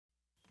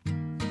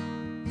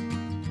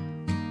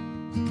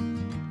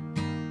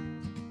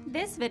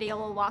This video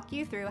will walk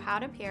you through how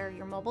to pair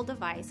your mobile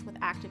device with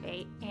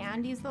Activate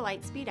and use the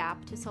Lightspeed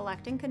app to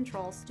select and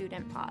control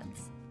student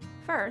pods.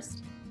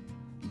 First,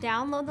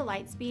 download the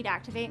Lightspeed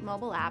Activate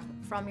mobile app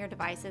from your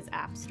device's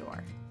app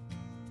store.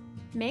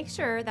 Make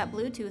sure that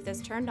Bluetooth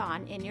is turned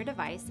on in your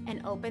device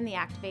and open the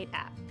Activate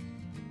app.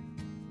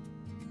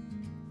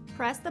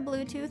 Press the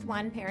Bluetooth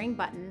 1 pairing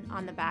button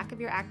on the back of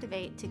your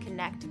Activate to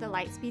connect to the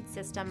Lightspeed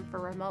system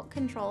for remote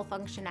control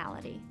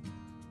functionality.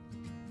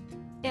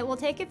 It will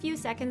take a few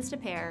seconds to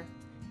pair,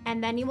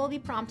 and then you will be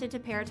prompted to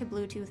pair to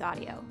Bluetooth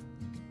audio.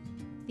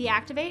 The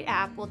Activate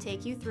app will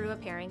take you through a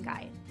pairing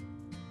guide.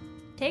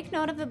 Take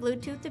note of the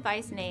Bluetooth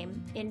device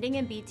name ending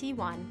in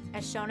BT1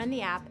 as shown in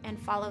the app and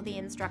follow the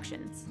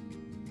instructions.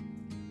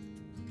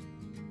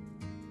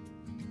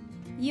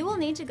 You will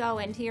need to go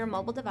into your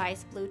mobile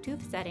device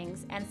Bluetooth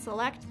settings and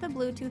select the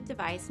Bluetooth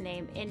device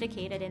name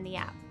indicated in the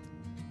app.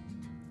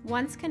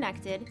 Once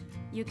connected,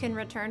 you can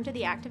return to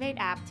the Activate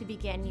app to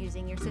begin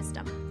using your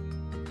system.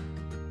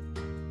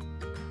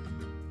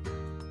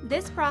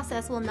 This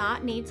process will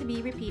not need to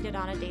be repeated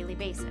on a daily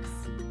basis.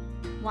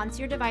 Once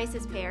your device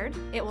is paired,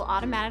 it will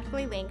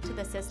automatically link to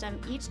the system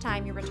each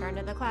time you return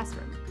to the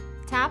classroom.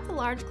 Tap the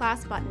large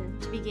class button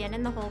to begin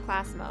in the whole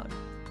class mode.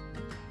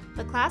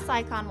 The class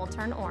icon will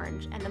turn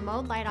orange and the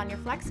mode light on your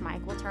flex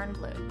mic will turn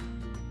blue.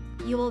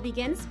 You will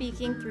begin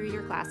speaking through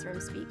your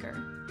classroom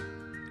speaker.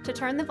 To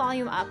turn the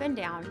volume up and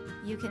down,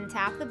 you can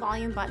tap the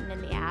volume button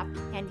in the app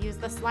and use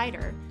the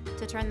slider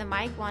to turn the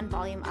mic 1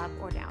 volume up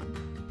or down.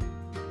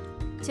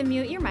 To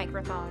mute your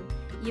microphone,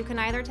 you can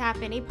either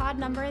tap any pod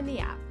number in the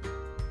app.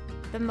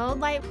 The mode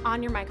light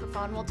on your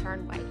microphone will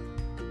turn white.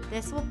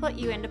 This will put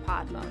you into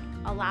pod mode,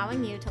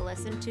 allowing you to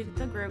listen to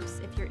the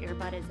groups if your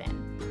earbud is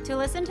in. To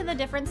listen to the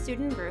different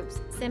student groups,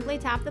 simply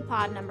tap the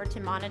pod number to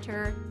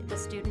monitor the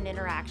student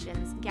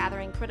interactions,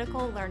 gathering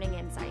critical learning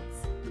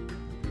insights.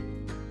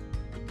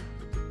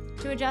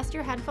 To adjust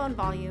your headphone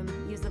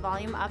volume, use the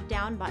volume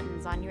up-down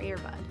buttons on your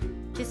earbud.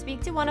 To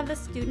speak to one of the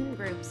student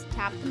groups,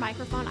 tap the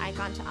microphone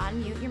icon to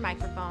unmute your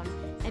microphone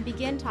and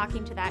begin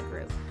talking to that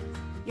group.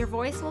 Your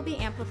voice will be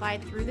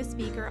amplified through the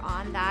speaker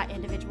on that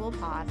individual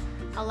pod,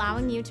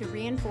 allowing you to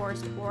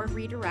reinforce or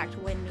redirect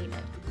when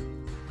needed.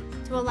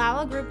 To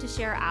allow a group to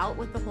share out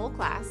with the whole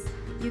class,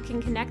 you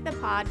can connect the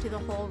pod to the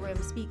whole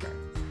room speaker.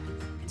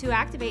 To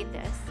activate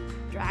this,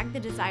 drag the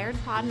desired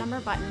pod number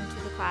button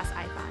to the class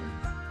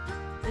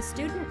icon. The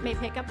student may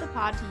pick up the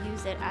pod to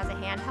use it as a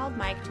handheld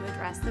mic to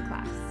address the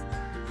class.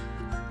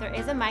 There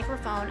is a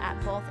microphone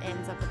at both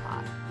ends of the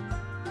pod.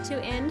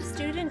 To end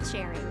student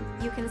sharing,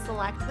 you can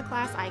select the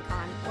class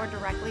icon or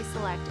directly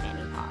select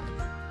any pod.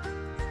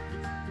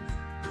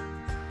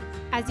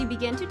 As you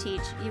begin to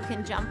teach, you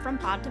can jump from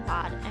pod to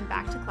pod and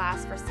back to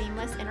class for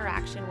seamless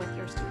interaction with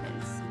your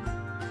students.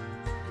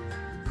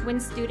 When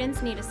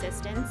students need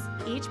assistance,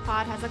 each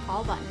pod has a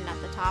call button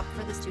at the top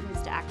for the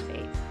students to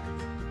activate.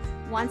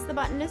 Once the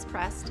button is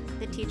pressed,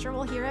 the teacher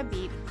will hear a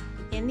beep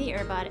in the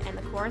earbud and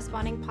the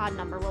corresponding pod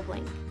number will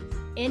blink,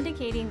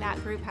 indicating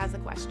that group has a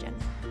question.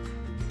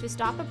 To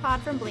stop a pod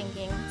from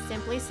blinking,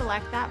 simply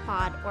select that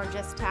pod or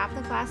just tap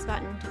the class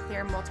button to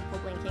clear multiple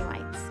blinking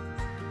lights.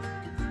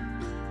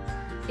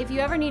 If you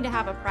ever need to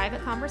have a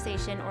private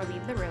conversation or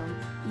leave the room,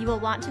 you will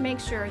want to make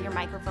sure your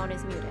microphone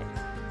is muted.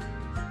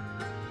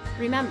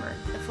 Remember,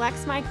 the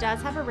flex mic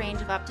does have a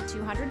range of up to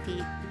 200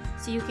 feet,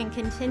 so you can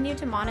continue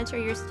to monitor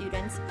your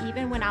students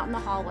even when out in the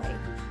hallway,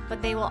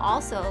 but they will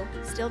also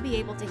still be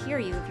able to hear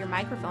you if your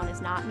microphone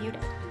is not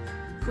muted.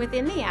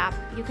 Within the app,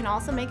 you can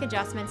also make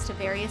adjustments to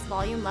various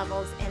volume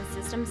levels and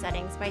system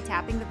settings by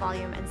tapping the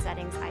volume and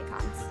settings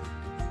icons.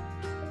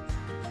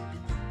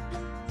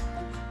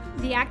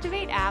 The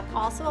Activate app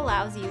also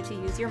allows you to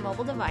use your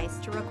mobile device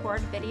to record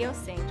video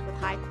synced with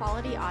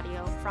high-quality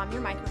audio from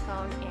your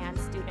microphone and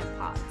student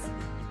pods.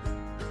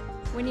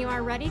 When you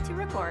are ready to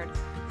record,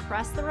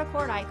 press the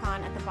record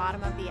icon at the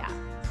bottom of the app.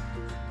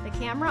 The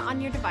camera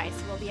on your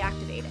device will be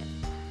activated.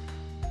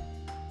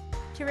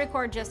 To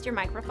record just your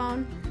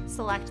microphone,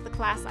 select the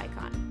class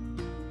icon.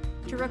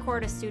 To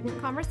record a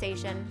student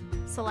conversation,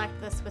 select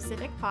the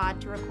specific pod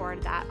to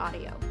record that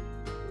audio.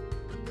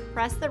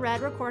 Press the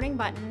red recording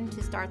button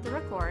to start the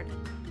record.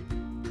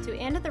 To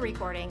end the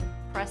recording,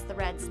 press the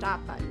red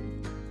stop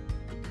button.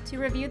 To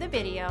review the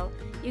video,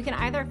 you can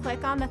either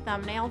click on the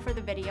thumbnail for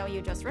the video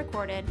you just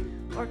recorded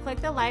or click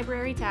the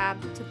Library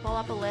tab to pull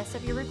up a list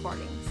of your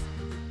recordings.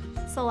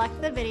 Select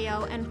the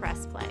video and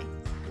press play.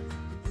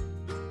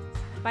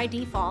 By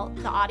default,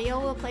 the audio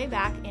will play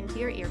back into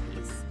your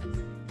earpiece.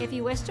 If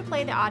you wish to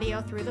play the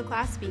audio through the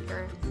class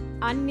speaker,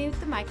 unmute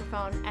the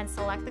microphone and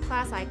select the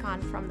class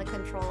icon from the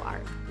control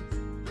arc.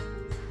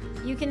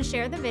 You can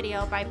share the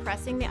video by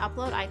pressing the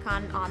upload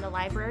icon on the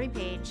library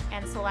page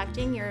and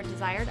selecting your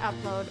desired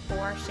upload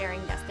or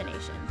sharing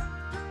destination.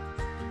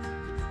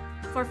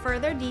 For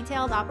further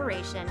detailed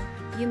operation,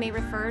 you may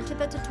refer to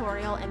the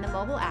tutorial in the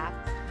mobile app,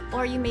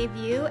 or you may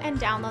view and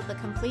download the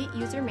complete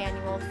user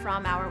manual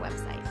from our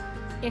website.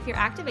 If your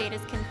Activate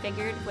is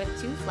configured with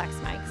 2 flex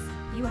mics,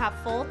 you you have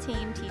full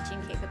team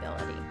teaching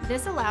capability.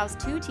 This allows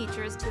 2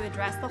 teachers to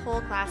address the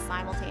whole class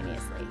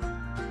simultaneously,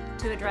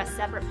 to address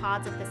separate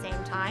pods at the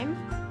same time,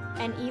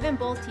 and even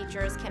both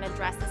teachers can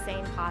address the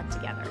same pod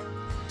together.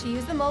 To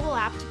use the mobile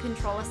app to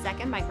control a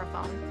second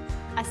microphone,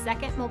 a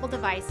second mobile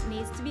device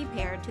needs to be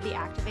paired to the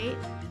Activate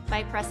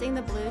by pressing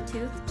the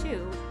Bluetooth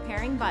 2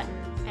 pairing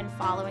button and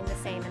following the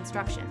same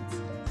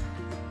instructions.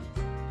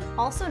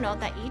 Also note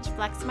that each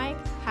Flex mic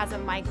has a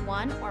Mic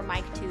 1 or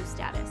Mic 2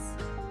 status.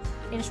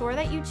 Ensure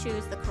that you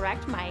choose the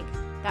correct mic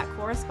that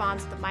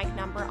corresponds to the mic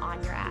number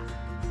on your app.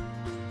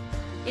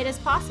 It is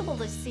possible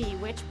to see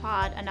which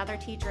pod another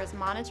teacher is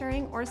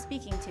monitoring or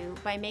speaking to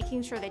by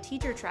making sure the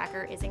teacher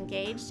tracker is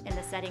engaged in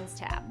the Settings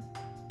tab.